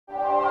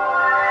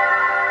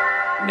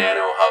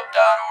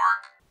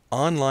nanohub.org.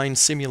 Online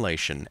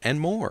simulation and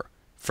more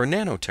for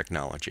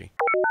nanotechnology.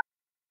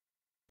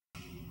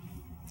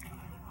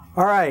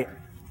 All right,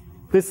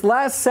 this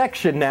last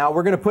section now,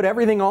 we're going to put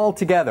everything all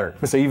together.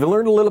 So you've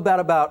learned a little bit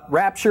about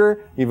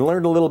Rappture, you've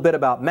learned a little bit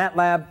about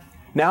Matlab.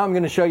 Now I'm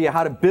going to show you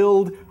how to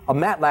build a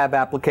Matlab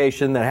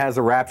application that has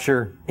a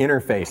Rappture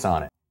interface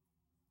on it.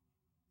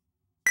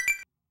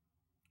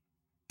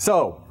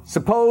 So,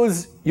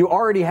 suppose you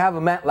already have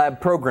a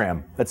Matlab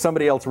program that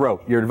somebody else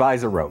wrote, your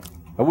advisor wrote.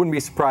 I wouldn't be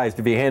surprised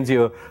if he hands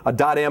you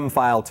a .m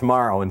file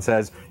tomorrow and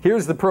says,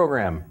 here's the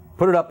program,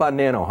 put it up on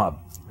NanoHub,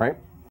 right?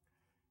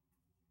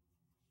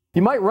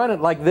 You might run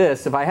it like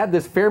this. If I had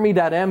this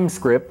fermi.m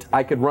script,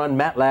 I could run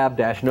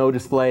matlab-no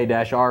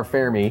display-r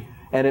fermi,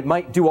 and it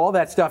might do all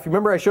that stuff.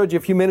 Remember I showed you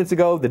a few minutes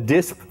ago, the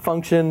disp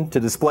function to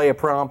display a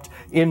prompt,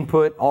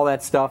 input, all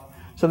that stuff.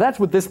 So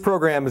that's what this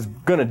program is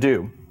going to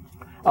do.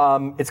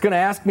 It's going to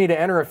ask me to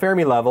enter a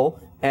Fermi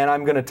level, and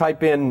I'm going to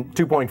type in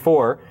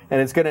 2.4,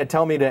 and it's going to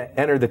tell me to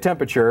enter the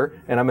temperature,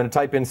 and I'm going to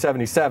type in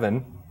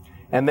 77,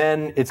 and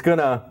then it's going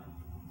to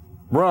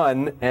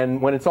run,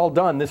 and when it's all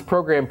done, this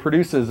program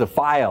produces a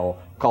file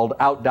called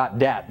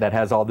out.dat that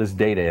has all this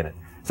data in it.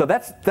 So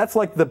that's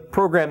like the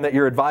program that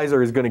your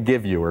advisor is going to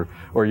give you,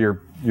 or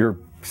your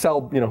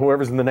cell,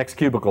 whoever's in the next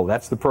cubicle,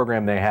 that's the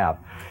program they have.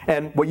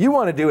 And what you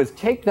want to do is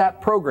take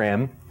that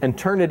program and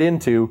turn it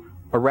into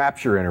a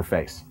Rappture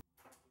interface.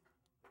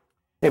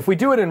 If we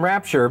do it in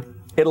Rappture,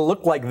 it'll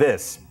look like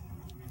this,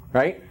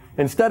 right?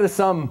 Instead of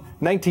some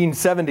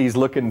 1970s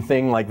looking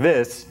thing like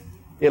this,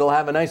 it'll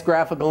have a nice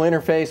graphical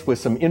interface with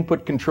some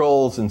input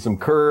controls and some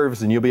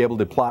curves, and you'll be able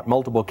to plot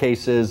multiple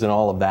cases and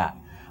all of that.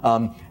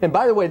 And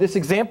by the way, this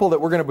example that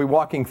we're going to be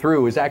walking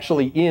through is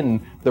actually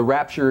in the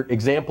Rappture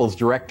examples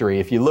directory.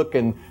 If you look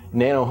in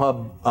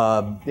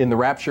NanoHub, in the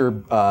Rappture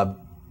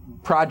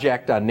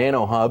project on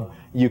NanoHub,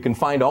 you can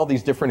find all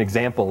these different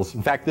examples.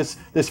 In fact,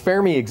 this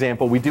Fermi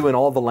example we do in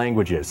all the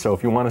languages. So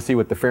if you want to see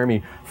what the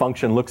Fermi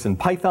function looks in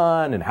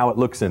Python and how it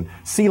looks in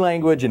C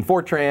language and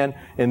Fortran,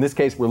 in this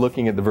case we're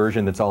looking at the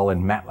version that's all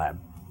in Matlab.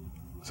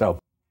 So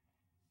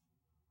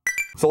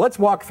let's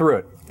walk through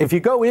it. If you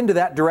go into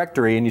that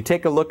directory and you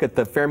take a look at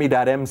the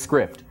fermi.m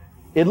script,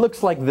 it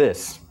looks like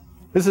this.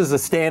 This is a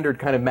standard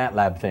kind of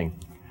Matlab thing.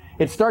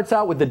 It starts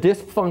out with the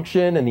disp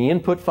function and the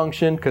input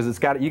function because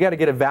you got to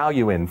get a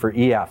value in for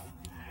EF.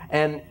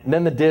 And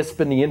then the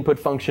disp and the input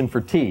function for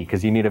t,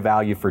 because you need a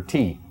value for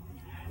t.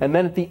 And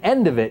then at the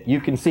end of it,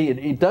 you can see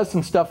it does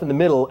some stuff in the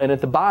middle, and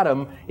at the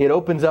bottom, it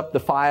opens up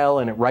the file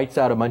and it writes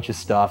out a bunch of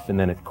stuff, and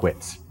then it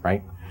quits,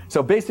 right?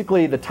 So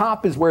basically, the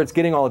top is where it's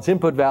getting all its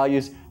input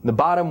values, and the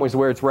bottom was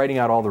where it's writing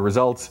out all the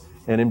results,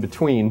 and in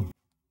between,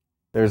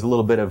 there's a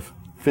little bit of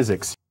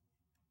physics.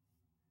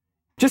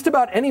 Just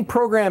about any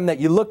program that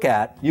you look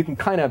at, you can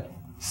kind of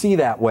see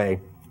that way.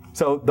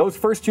 So those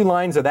first two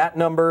lines are that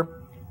number.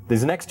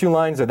 These next two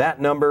lines are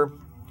that number,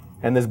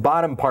 and this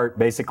bottom part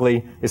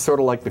basically is sort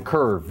of like the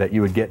curve that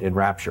you would get in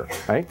Rappture,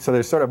 right? So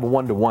there's sort of a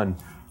one-to-one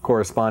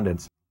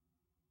correspondence.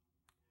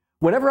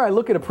 Whenever I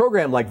look at a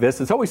program like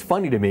this, it's always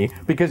funny to me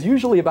because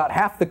usually about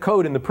half the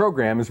code in the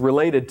program is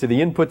related to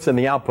the inputs and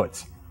the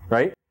outputs,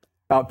 right?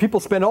 People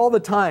spend all the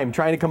time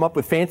trying to come up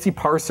with fancy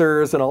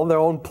parsers and all their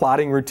own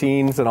plotting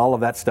routines and all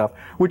of that stuff,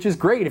 which is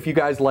great if you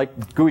guys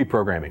like GUI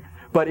programming.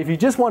 But if you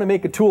just want to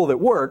make a tool that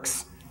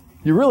works,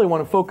 you really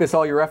want to focus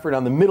all your effort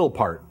on the middle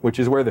part, which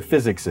is where the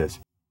physics is.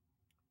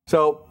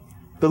 So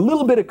the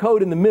little bit of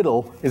code in the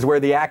middle is where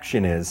the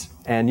action is,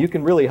 and you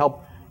can really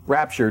help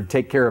Rappture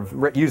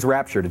use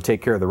Rappture to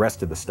take care of the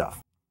rest of the stuff.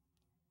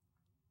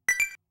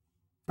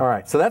 All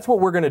right, so that's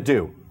what we're going to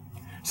do.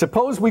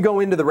 Suppose we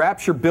go into the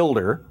Rappture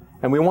builder,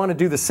 and we want to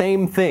do the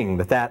same thing,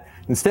 that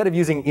instead of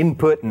using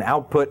input and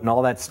output and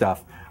all that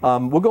stuff,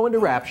 we'll go into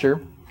Rappture,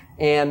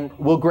 and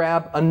we'll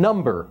grab a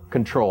number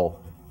control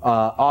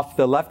off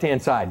the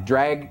left-hand side,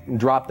 drag and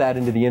drop that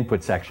into the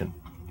input section.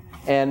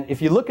 And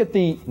if you look at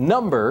the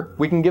number,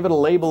 we can give it a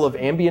label of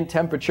ambient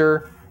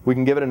temperature, we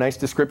can give it a nice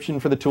description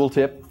for the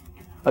tooltip,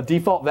 a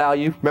default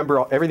value.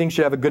 Remember, everything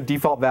should have a good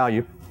default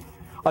value.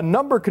 A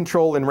number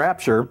control in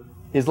Rappture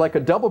is like a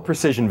double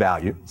precision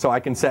value, so I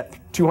can set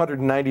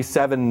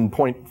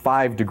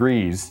 297.5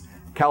 degrees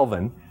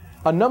Kelvin.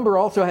 A number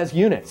also has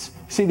units.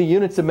 See the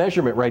units of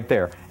measurement right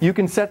there. You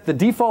can set the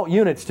default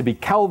units to be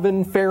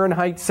Kelvin,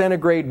 Fahrenheit,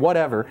 centigrade,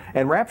 whatever,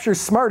 and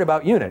Rapture's smart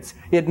about units.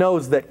 It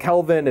knows that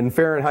Kelvin and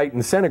Fahrenheit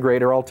and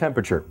centigrade are all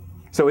temperature.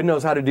 So it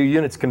knows how to do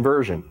units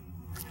conversion.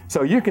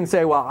 So you can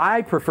say, well,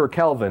 I prefer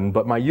Kelvin,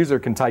 but my user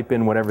can type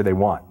in whatever they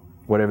want,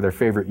 whatever their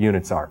favorite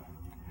units are.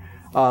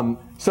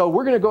 So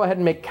we're going to go ahead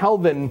and make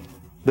Kelvin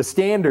the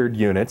standard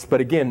units, but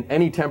again,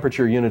 any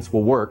temperature units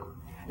will work.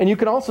 And you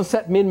can also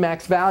set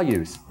min-max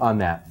values on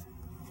that.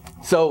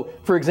 So,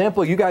 for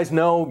example, you guys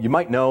know, you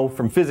might know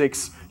from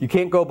physics, you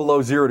can't go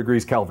below 0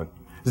 degrees Kelvin.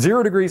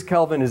 0 degrees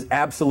Kelvin is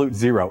absolute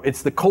zero.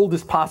 It's the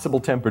coldest possible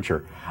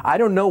temperature. I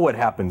don't know what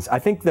happens. I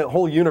think the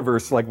whole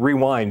universe like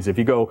rewinds if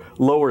you go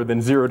lower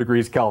than 0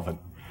 degrees Kelvin.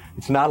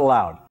 It's not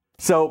allowed.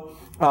 So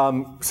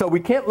So we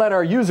can't let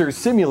our users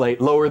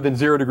simulate lower than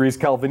 0 degrees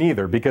Kelvin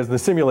either, because the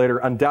simulator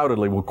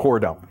undoubtedly will core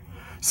dump.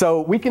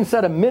 So we can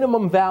set a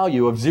minimum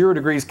value of 0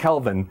 degrees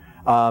Kelvin,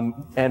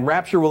 and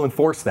Rappture will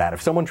enforce that.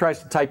 If someone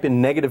tries to type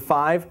in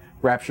 -5,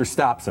 Rappture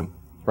stops them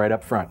right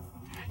up front.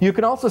 You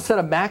can also set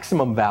a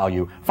maximum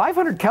value.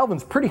 500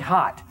 Kelvin's pretty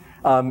hot.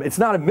 It's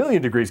not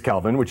 1,000,000 degrees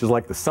Kelvin, which is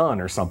like the sun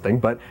or something,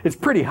 but it's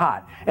pretty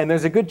hot. And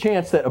there's a good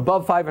chance that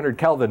above 500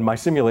 Kelvin, my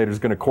simulator is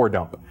going to core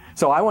dump.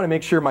 So I want to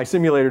make sure my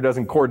simulator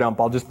doesn't core dump.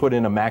 I'll just put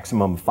in a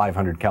maximum of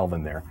 500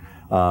 Kelvin there.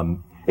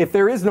 If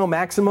there is no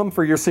maximum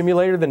for your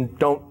simulator, then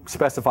don't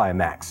specify a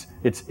max.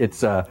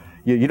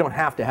 You don't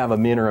have to have a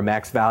min or a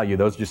max value.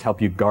 Those just help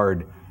you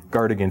guard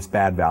against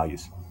bad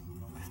values.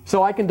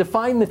 So I can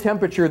define the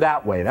temperature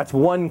that way. That's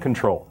one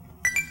control.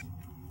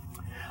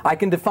 I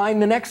can define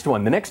the next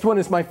one. The next one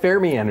is my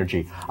Fermi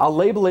energy. I'll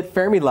label it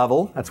Fermi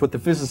level. That's what the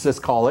physicists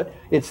call it.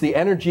 It's the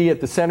energy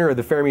at the center of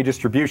the Fermi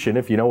distribution,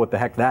 if you know what the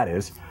heck that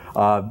is.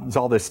 It's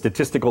all this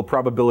statistical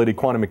probability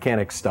quantum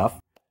mechanics stuff.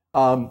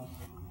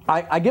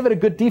 I give it a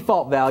good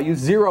default value,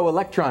 0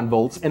 electron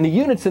volts, and the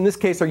units in this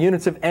case are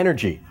units of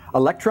energy.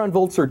 Electron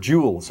volts or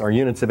joules are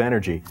units of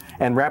energy,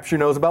 and Rappture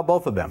knows about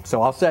both of them.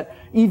 So I'll set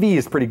EV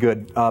is pretty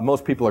good.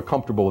 Most people are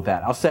comfortable with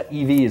that. I'll set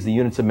EV as the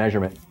units of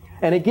measurement.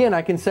 And again,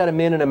 I can set a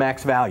min and a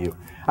max value.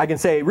 I can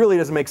say it really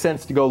doesn't make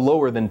sense to go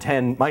lower than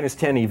minus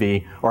 10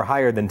 EV or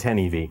higher than 10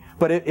 EV.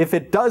 But if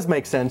it does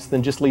make sense,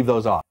 then just leave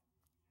those off.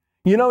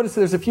 You notice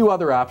there's a few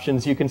other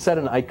options. You can set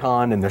an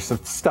icon, and there's some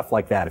stuff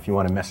like that if you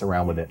want to mess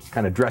around with it.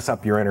 Kind of dress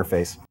up your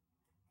interface.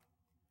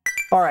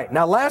 All right,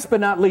 now last but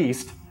not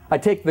least, I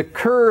take the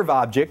curve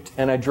object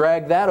and I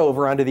drag that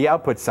over onto the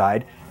output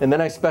side, and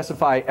then I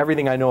specify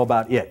everything I know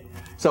about it.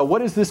 So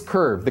what is this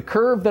curve? The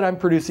curve that I'm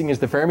producing is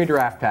the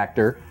Fermi-Dirac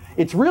factor.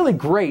 It's really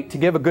great to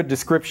give a good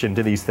description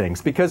to these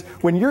things, because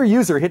when your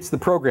user hits the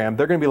program,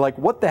 they're going to be like,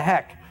 what the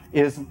heck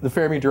is the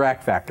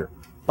Fermi-Dirac factor?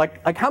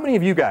 Like how many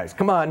of you guys,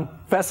 come on,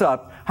 fess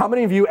up, how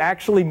many of you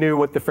actually knew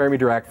what the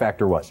Fermi-Dirac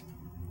factor was?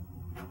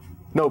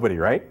 Nobody,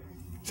 right?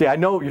 See, I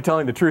know you're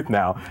telling the truth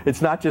now.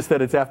 It's not just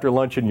that it's after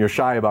lunch and you're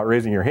shy about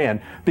raising your hand,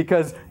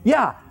 because,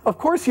 yeah, of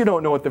course you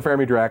don't know what the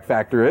Fermi-Dirac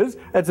factor is.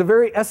 It's a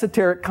very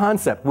esoteric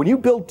concept. When you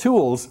build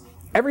tools,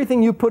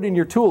 everything you put in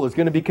your tool is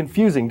going to be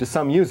confusing to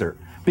some user,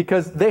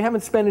 because they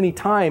haven't spent any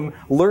time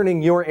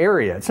learning your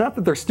area. It's not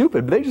that they're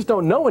stupid, but they just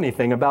don't know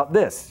anything about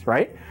this,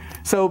 right?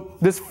 So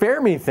this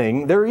Fermi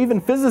thing, there are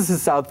even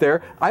physicists out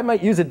there. I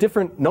might use a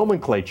different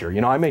nomenclature. You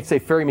know, I might say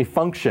Fermi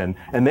function,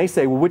 and they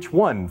say, well, which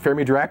one?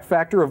 Fermi-Dirac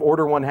factor of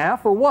order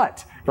 1/2 or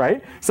what?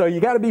 Right? So you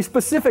got to be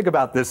specific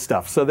about this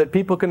stuff so that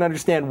people can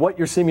understand what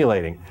you're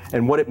simulating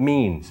and what it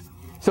means.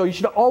 So you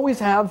should always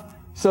have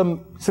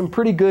some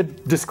pretty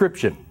good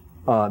description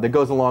that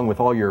goes along with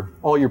all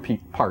your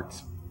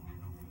parts.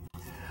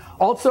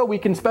 Also, we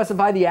can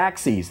specify the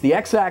axes. The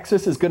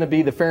x-axis is going to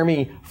be the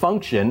Fermi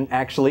function,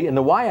 actually, and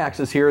the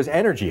y-axis here is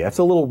energy. That's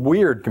a little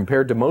weird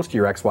compared to most of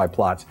your xy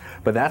plots,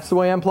 but that's the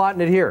way I'm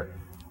plotting it here.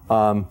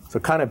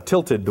 So kind of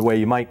tilted the way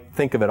you might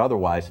think of it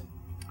otherwise.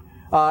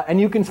 And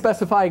you can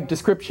specify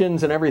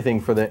descriptions and everything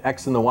for the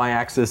x and the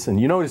y-axis. And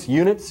you notice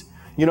units.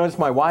 You notice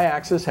my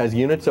y-axis has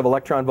units of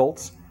electron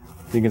volts.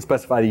 You can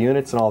specify the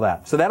units and all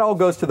that. So that all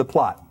goes to the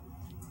plot.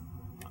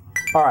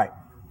 All right.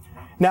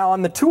 Now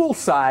on the tool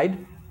side,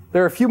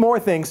 there are a few more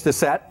things to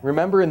set.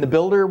 Remember, in the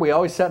builder, we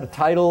always set a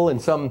title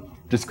and some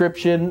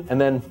description,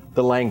 and then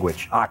the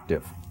language,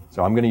 Octave.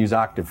 So I'm going to use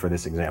Octave for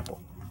this example.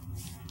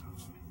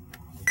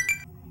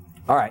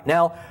 All right,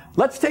 now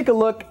let's take a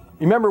look.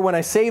 Remember, when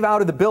I save out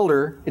of the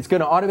builder, it's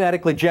going to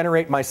automatically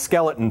generate my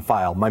skeleton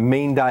file, my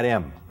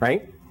main.m,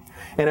 right?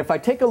 And if I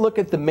take a look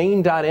at the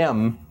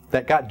main.m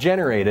that got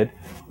generated,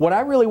 what I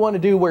really want to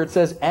do where it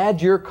says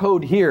add your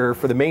code here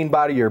for the main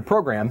body of your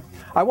program,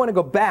 I want to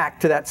go back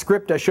to that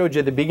script I showed you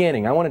at the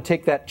beginning. I want to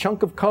take that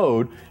chunk of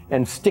code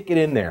and stick it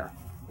in there.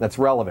 That's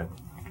relevant.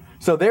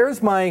 So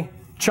there's my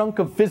chunk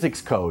of physics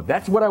code.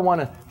 That's what I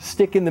want to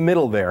stick in the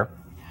middle there.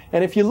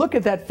 And if you look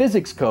at that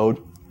physics code,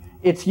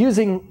 it's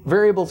using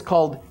variables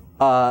called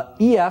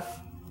EF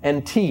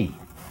and T.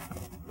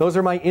 Those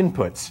are my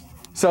inputs.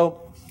 So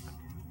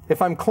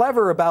if I'm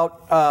clever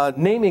about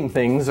naming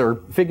things or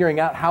figuring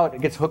out how it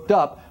gets hooked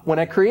up, when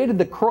I created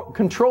the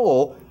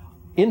control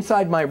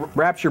inside my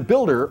Rappture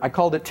builder, I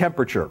called it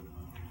temperature.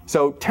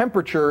 So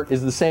temperature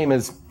is the same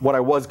as what I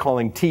was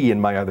calling T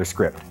in my other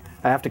script.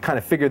 I have to kind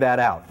of figure that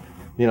out.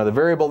 You know, the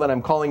variable that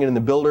I'm calling it in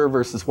the builder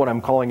versus what I'm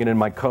calling it in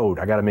my code.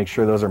 I got to make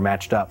sure those are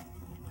matched up.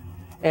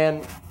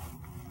 And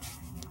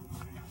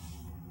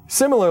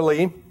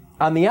similarly,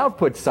 on the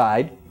output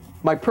side,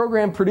 my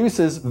program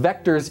produces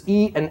vectors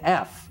E and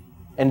F.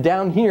 And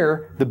down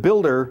here, the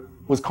builder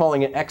was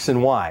calling it X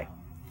and Y.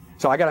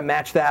 So I got to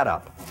match that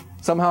up.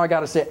 Somehow I got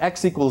to say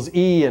X equals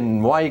E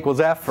and Y equals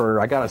F,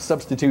 or I got to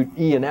substitute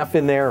E and F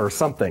in there or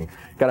something.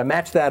 Got to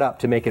match that up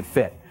to make it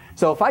fit.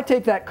 So if I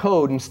take that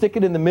code and stick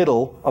it in the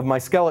middle of my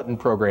skeleton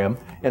program,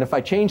 and if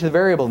I change the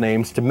variable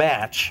names to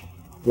match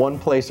one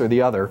place or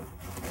the other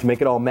to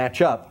make it all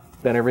match up,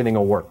 then everything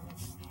will work.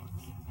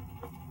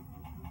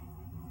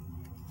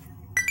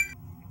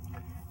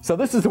 So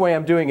this is the way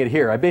I'm doing it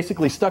here. I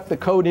basically stuck the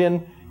code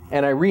in,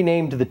 and I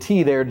renamed the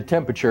t there to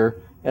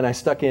temperature, and I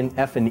stuck in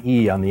F and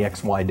E on the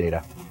XY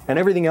data. And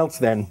everything else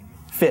then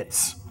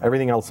fits.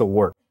 Everything else will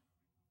work.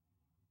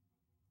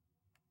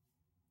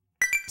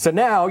 So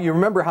now you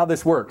remember how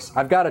this works.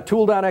 I've got a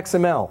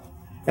tool.xml,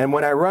 and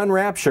when I run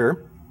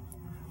Rappture,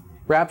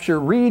 Rappture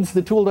reads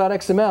the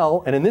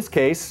tool.xml, and in this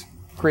case,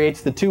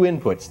 creates the two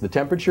inputs, the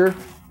temperature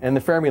and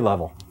the Fermi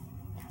level.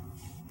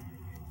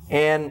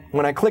 And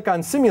when I click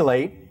on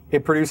simulate,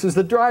 it produces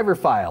the driver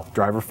file.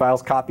 Driver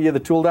file's copy of the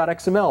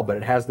tool.xml, but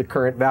it has the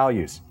current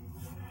values.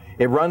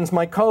 It runs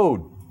my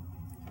code,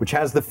 which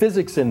has the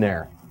physics in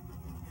there,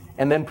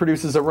 and then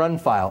produces a run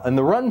file. And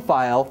the run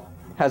file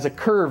has a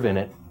curve in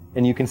it,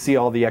 and you can see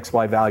all the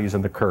XY values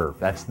in the curve.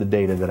 That's the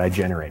data that I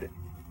generated.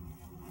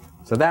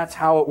 So that's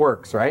how it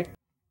works, right?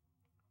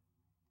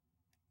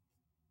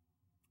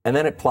 And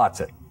then it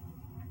plots it.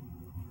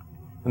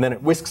 And then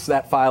it whisks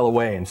that file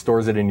away and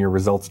stores it in your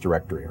results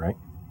directory, right?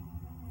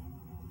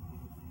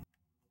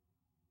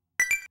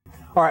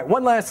 All right,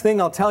 one last thing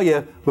I'll tell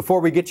you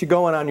before we get you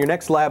going on your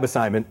next lab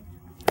assignment.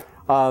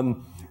 Every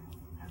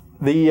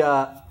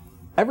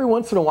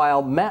once in a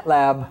while,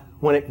 Matlab,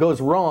 when it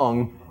goes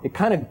wrong, it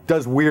kind of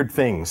does weird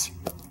things.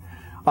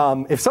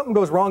 If something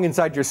goes wrong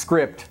inside your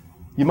script,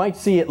 you might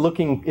see it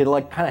it'll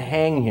like kind of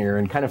hang here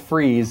and kind of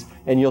freeze,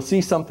 and you'll see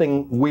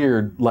something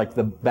weird like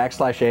the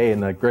 \A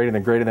and the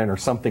greater than or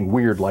something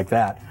weird like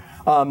that.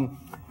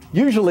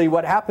 Usually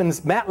what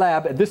happens,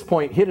 Matlab at this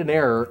point hit an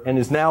error and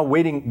is now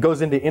waiting,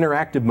 goes into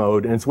interactive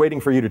mode, and it's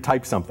waiting for you to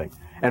type something.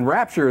 And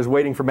Rappture is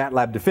waiting for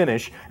Matlab to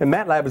finish, and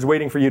Matlab is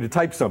waiting for you to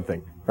type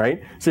something,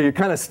 right? So you're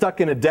kind of stuck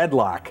in a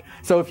deadlock.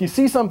 So if you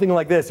see something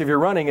like this, if you're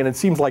running and it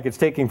seems like it's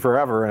taking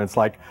forever and it's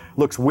like,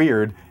 looks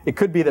weird, it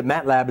could be that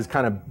Matlab is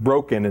kind of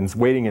broken and is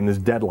waiting in this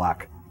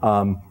deadlock.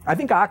 I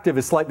think Octave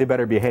is slightly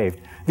better behaved.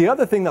 The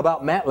other thing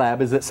about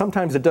Matlab is that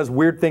sometimes it does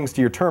weird things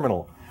to your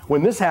terminal.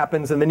 When this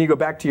happens and then you go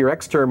back to your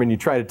Xterm and you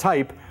try to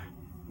type,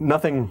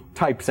 nothing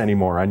types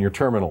anymore on your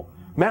terminal.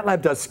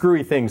 Matlab does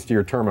screwy things to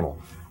your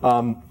terminal.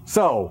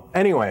 So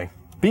anyway,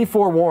 be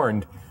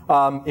forewarned.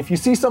 If you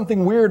see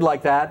something weird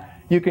like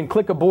that, you can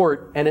click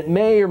abort and it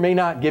may or may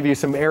not give you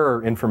some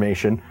error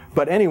information.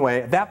 But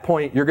anyway, at that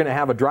point, you're going to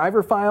have a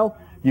driver file.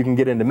 You can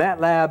get into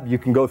Matlab. You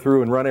can go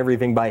through and run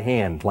everything by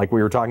hand like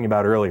we were talking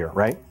about earlier,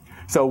 right?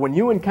 So when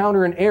you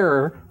encounter an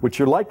error, which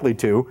you're likely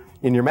to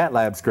in your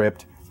Matlab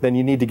script, then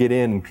you need to get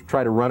in and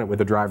try to run it with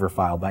a driver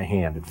file by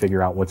hand and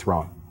figure out what's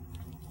wrong.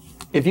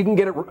 If you can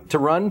get it to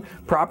run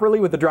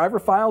properly with the driver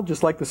file,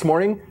 just like this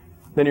morning,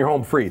 then you're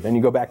home free. Then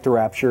you go back to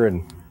Rappture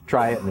and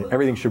try it, and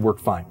everything should work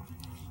fine.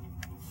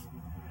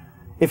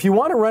 If you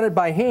want to run it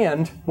by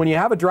hand, when you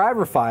have a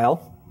driver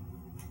file,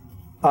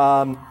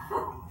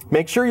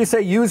 make sure you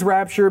say use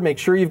Rappture, make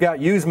sure you've got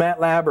use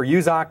Matlab or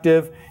use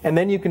Octave, and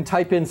then you can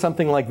type in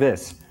something like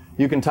this.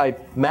 You can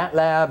type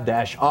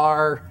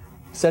matlab-r,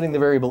 setting the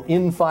variable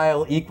in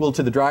file equal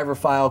to the driver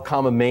file,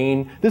 comma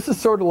main. This is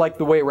sort of like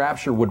the way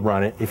Rappture would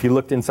run it if you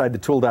looked inside the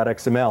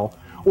tool.xml.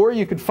 Or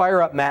you could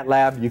fire up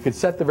Matlab, you could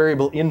set the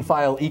variable in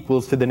file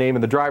equals to the name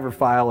of the driver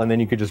file, and then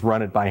you could just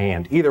run it by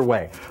hand. Either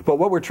way. But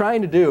what we're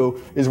trying to do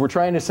is we're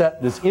trying to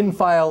set this in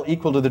file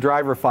equal to the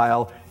driver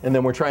file, and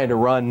then we're trying to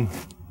run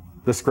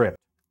the script.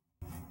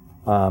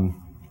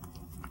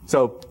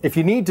 So if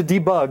you need to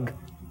debug,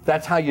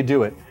 that's how you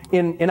do it.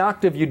 In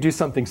Octave, you'd do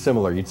something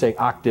similar. You'd say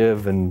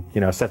Octave and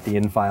set the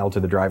in file to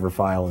the driver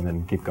file and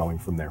then keep going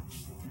from there.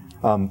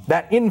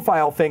 That in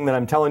file thing that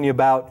I'm telling you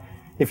about,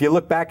 if you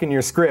look back in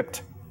your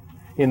script,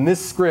 in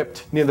this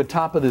script near the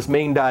top of this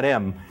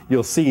main.m,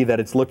 you'll see that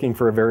it's looking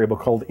for a variable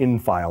called in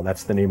file.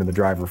 That's the name of the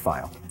driver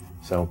file.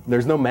 So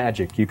there's no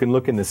magic. You can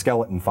look in the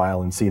skeleton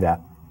file and see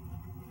that.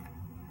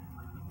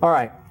 All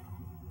right.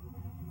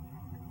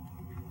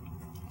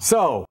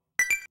 So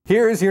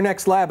here's your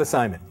next lab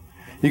assignment.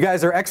 You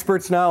guys are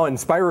experts now in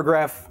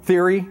spirograph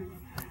theory,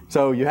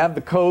 so you have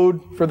the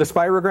code for the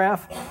spirograph.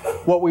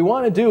 What we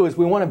want to do is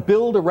we want to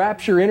build a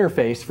Rappture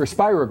interface for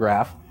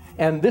spirograph,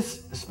 and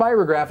this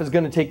spirograph is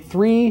going to take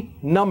 3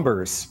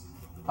 numbers,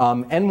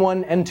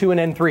 n1, n2,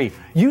 and n3.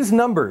 Use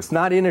numbers,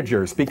 not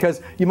integers,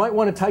 because you might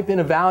want to type in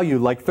a value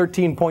like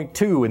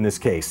 13.2 in this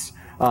case,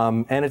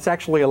 and it's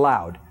actually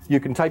allowed. You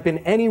can type in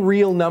any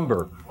real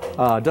number.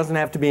 It doesn't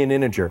have to be an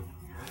integer.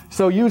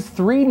 So use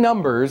 3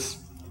 numbers,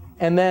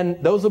 and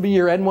then those will be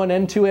your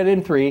n1, n2,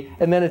 and n3,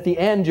 and then at the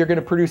end you're going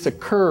to produce a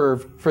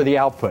curve for the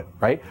output,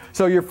 right?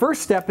 So your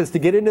first step is to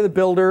get into the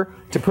builder,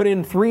 to put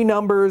in 3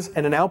 numbers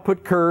and an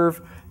output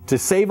curve, to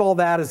save all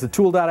that as the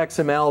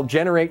tool.xml,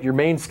 generate your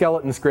main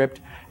skeleton script,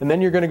 and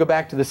then you're going to go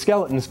back to the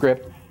skeleton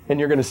script and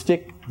you're going to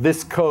stick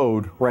this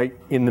code right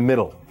in the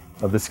middle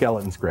of the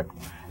skeleton script.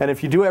 And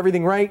if you do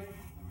everything right,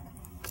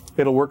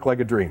 it'll work like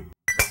a dream.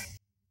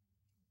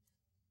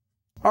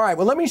 All right,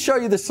 well, let me show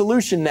you the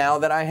solution now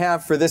that I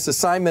have for this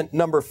assignment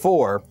number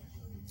 4.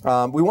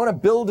 We want to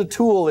build a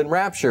tool in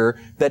Rappture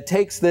that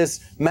takes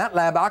this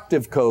Matlab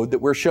Octave code that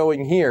we're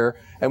showing here,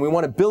 and we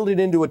want to build it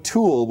into a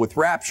tool with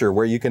Rappture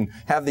where you can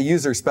have the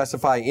user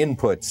specify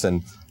inputs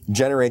and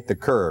generate the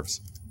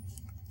curves.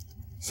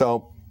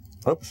 So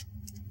oops,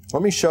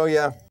 let me show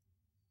you.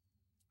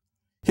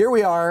 Here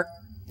we are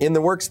in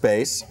the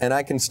workspace, and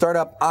I can start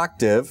up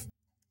Octave,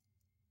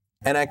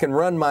 and I can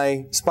run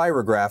my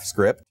Spirograph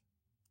script,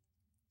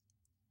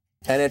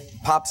 and it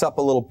pops up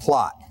a little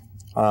plot.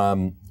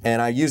 And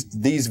I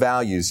used these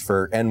values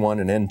for N1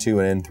 and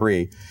N2 and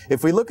N3.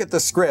 If we look at the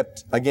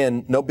script,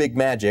 again, no big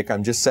magic.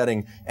 I'm just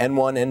setting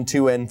N1,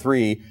 N2,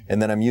 N3,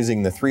 and then I'm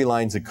using the 3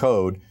 lines of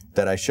code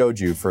that I showed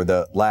you for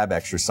the lab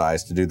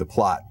exercise to do the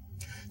plot.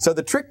 So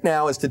the trick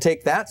now is to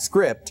take that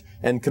script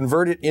and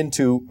convert it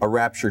into a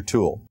Rappture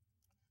tool.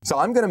 So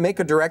I'm going to make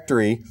a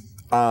directory,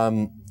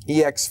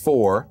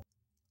 ex4,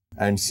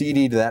 and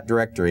cd to that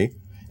directory,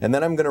 and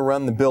then I'm going to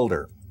run the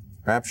builder,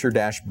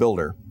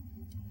 Rappture-builder.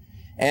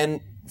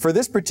 And for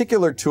this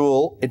particular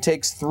tool, it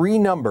takes 3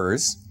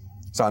 numbers.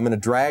 So I'm going to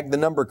drag the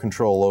number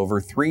control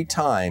over 3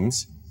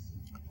 times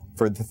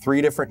for the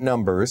 3 different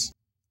numbers.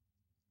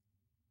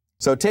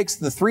 So it takes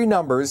the 3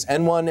 numbers,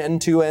 N1,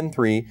 N2,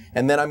 N3,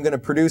 and then I'm going to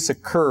produce a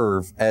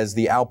curve as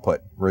the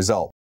output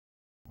result.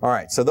 All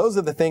right, so those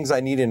are the things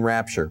I need in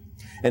Rappture.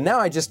 And now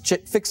I just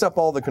fix up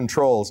all the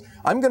controls.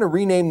 I'm going to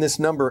rename this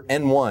number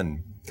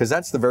N1, because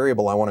that's the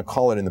variable I want to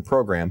call it in the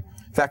program.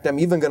 In fact, I'm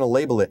even going to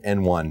label it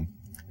N1.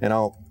 And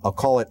I'll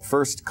call it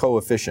first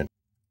coefficient.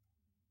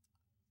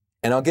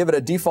 And I'll give it a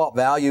default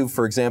value,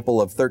 for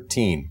example, of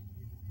 13.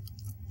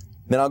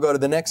 Then I'll go to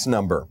the next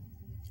number,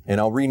 and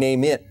I'll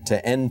rename it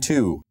to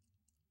N2.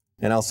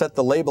 And I'll set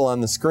the label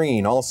on the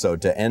screen also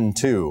to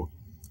N2.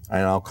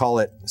 And I'll call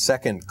it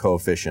second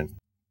coefficient.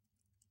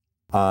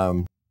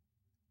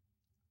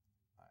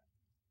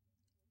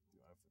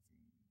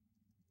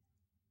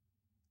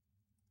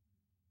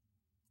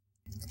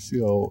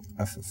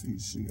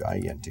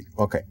 C-O-F-F-E-C-I-N-T.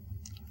 Okay.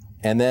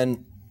 And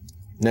then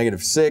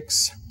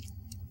 -6,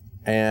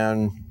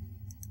 and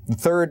the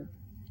third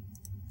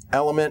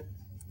element,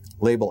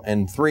 label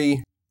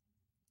N3,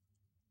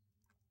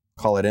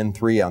 call it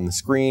N3 on the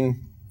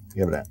screen,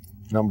 give it a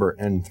number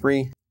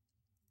N3,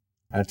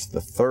 that's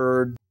the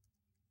third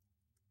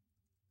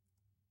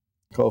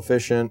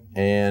coefficient,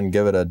 and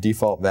give it a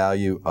default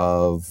value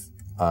of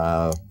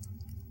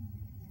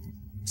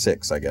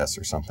 6, I guess,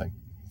 or something.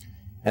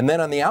 And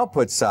then on the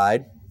output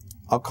side,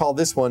 I'll call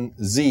this one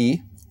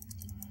Z,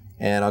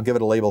 and I'll give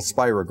it a label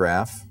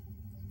Spirograph.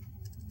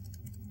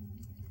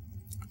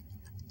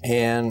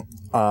 And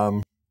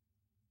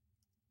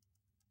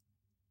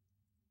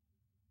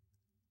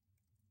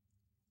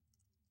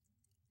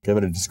give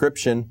it a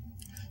description.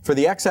 For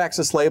the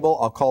x-axis label,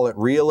 I'll call it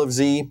real of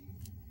Z.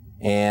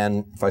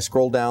 And if I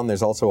scroll down,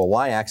 there's also a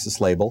y-axis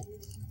label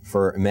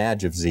for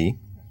imag of Z.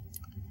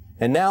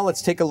 And now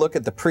let's take a look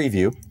at the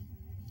preview.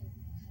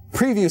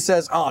 Preview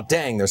says, oh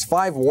dang, there's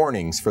 5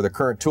 warnings for the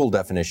current tool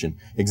definition.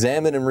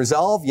 Examine and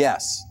resolve,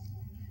 yes.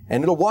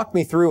 And it'll walk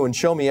me through and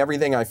show me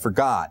everything I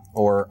forgot,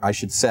 or I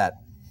should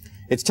set.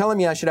 It's telling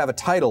me I should have a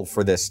title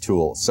for this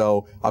tool,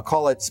 so I'll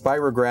call it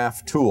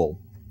Spirograph Tool.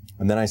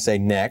 And then I say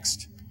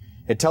next.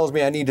 It tells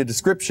me I need a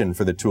description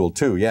for the tool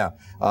too, yeah.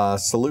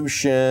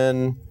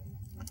 Solution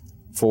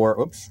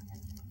for,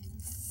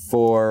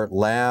 for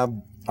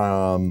lab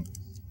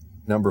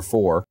number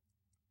 4.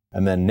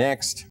 And then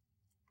next.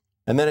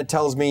 And then it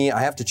tells me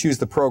I have to choose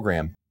the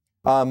program.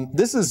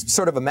 This is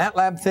sort of a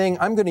Matlab thing.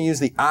 I'm going to use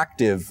the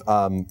Octave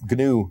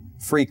GNU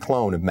free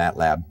clone of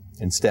Matlab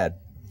instead.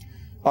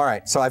 All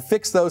right, so I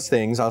fixed those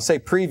things. I'll say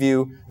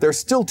preview. There's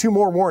still 2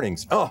 more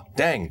warnings. Oh,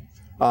 dang.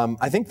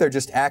 I think they're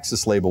just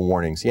axis label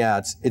warnings. Yeah,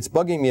 it's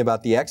bugging me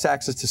about the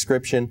x-axis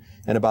description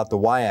and about the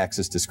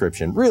y-axis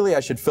description. Really,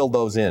 I should fill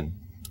those in.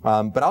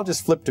 But I'll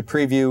just flip to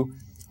preview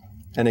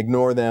and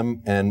ignore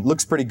them, and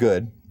looks pretty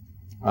good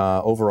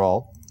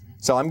overall.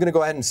 So I'm going to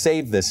go ahead and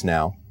save this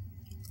now.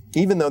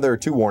 Even though there are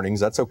 2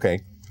 warnings, that's okay.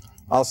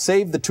 I'll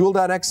save the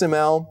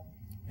tool.xml,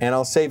 and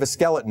I'll save a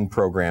skeleton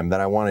program that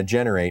I want to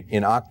generate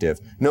in Octave.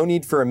 No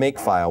need for a make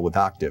file with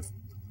Octave.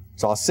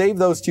 So I'll save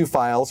those 2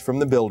 files from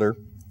the builder.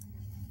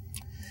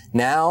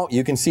 Now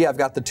you can see I've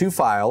got the 2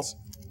 files.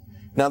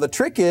 Now the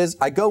trick is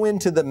I go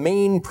into the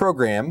main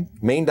program,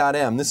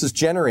 main.m. This is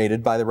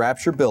generated by the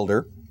Rappture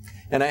builder.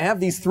 And I have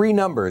these 3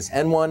 numbers,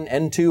 N1,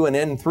 N2,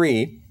 and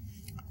N3.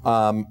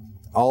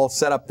 All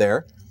set up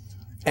there.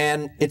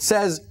 And it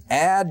says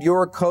add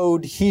your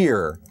code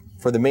here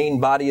for the main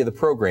body of the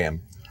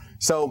program.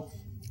 So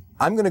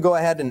I'm going to go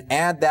ahead and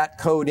add that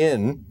code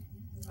in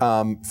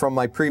from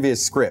my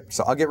previous script.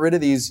 So I'll get rid of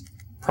these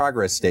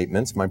progress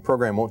statements. My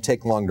program won't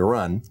take long to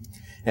run.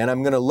 And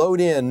I'm going to load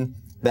in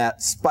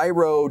that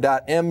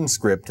spiro.m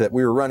script that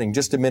we were running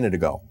just a minute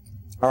ago.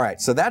 All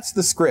right, so that's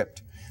the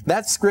script.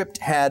 That script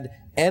had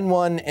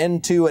N1,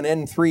 N2,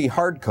 and N3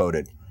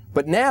 hard-coded.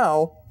 But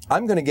now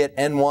I'm going to get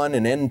N1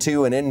 and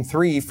N2 and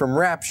N3 from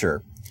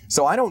Rappture.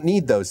 So I don't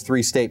need those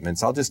 3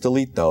 statements. I'll just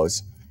delete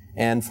those.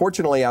 And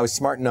fortunately, I was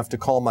smart enough to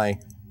call my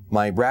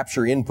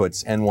Rappture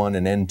inputs N1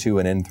 and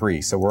N2 and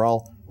N3. So we're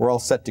all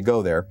set to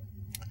go there.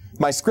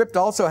 My script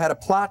also had a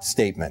plot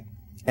statement,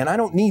 and I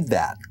don't need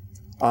that.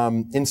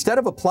 Instead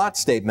of a plot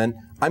statement,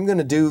 I'm going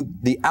to do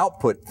the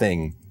output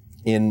thing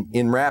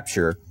in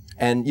Rappture,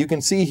 And you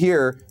can see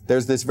here,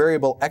 there's this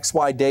variable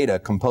xy data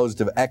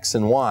composed of x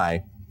and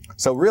y.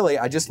 So really,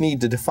 I just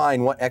need to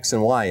define what x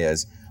and y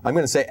is. I'm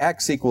going to say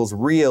x equals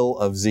real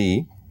of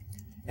z,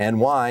 and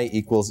y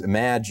equals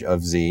imag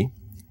of z.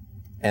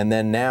 And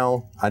then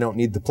now I don't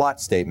need the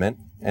plot statement,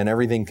 and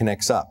everything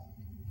connects up.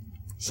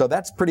 So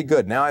that's pretty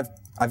good. Now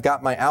I've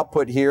got my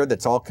output here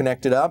that's all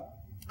connected up.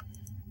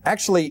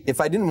 Actually,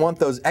 if I didn't want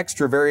those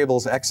extra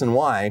variables x and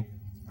y,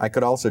 I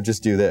could also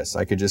just do this.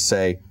 I could just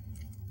say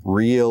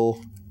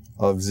real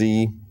of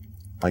z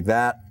like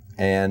that,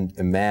 and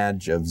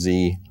imag of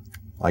z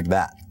like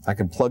that. I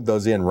can plug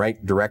those in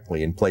right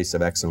directly in place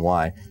of x and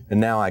y, and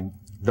now I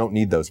don't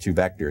need those two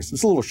vectors.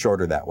 It's a little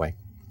shorter that way.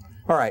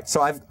 All right,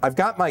 so I've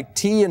got my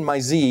t and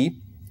my z.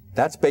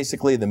 That's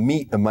basically the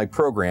meat of my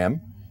program.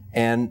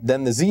 And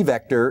then the z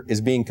vector is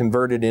being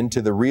converted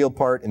into the real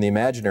part and the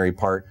imaginary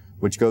part,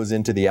 which goes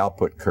into the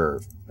output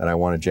curve that I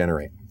want to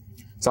generate.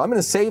 So I'm going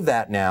to save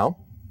that now.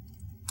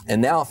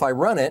 And now if I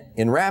run it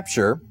in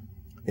Rappture,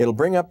 it'll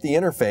bring up the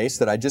interface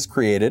that I just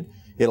created.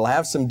 It'll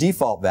have some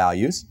default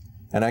values,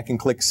 and I can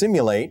click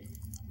Simulate,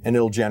 and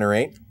it'll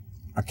generate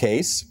a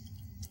case.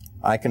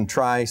 I can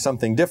try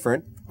something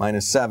different,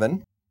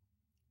 -7,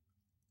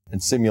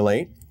 and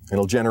simulate.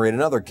 It'll generate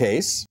another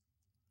case.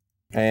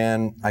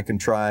 And I can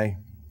try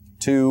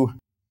 2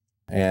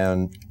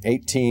 and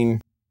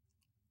 18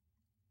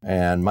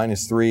 and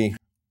 -3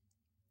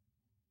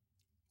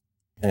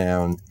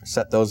 and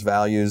set those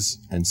values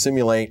and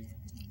simulate,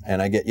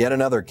 and I get yet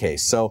another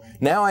case. So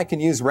now I can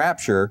use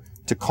Rappture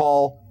to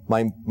call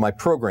my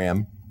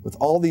program with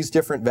all these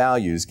different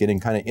values, getting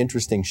kind of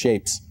interesting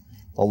shapes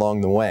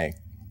along the way.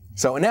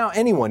 So now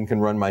anyone can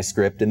run my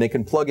script, and they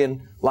can plug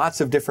in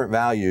lots of different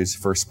values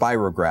for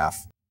Spirograph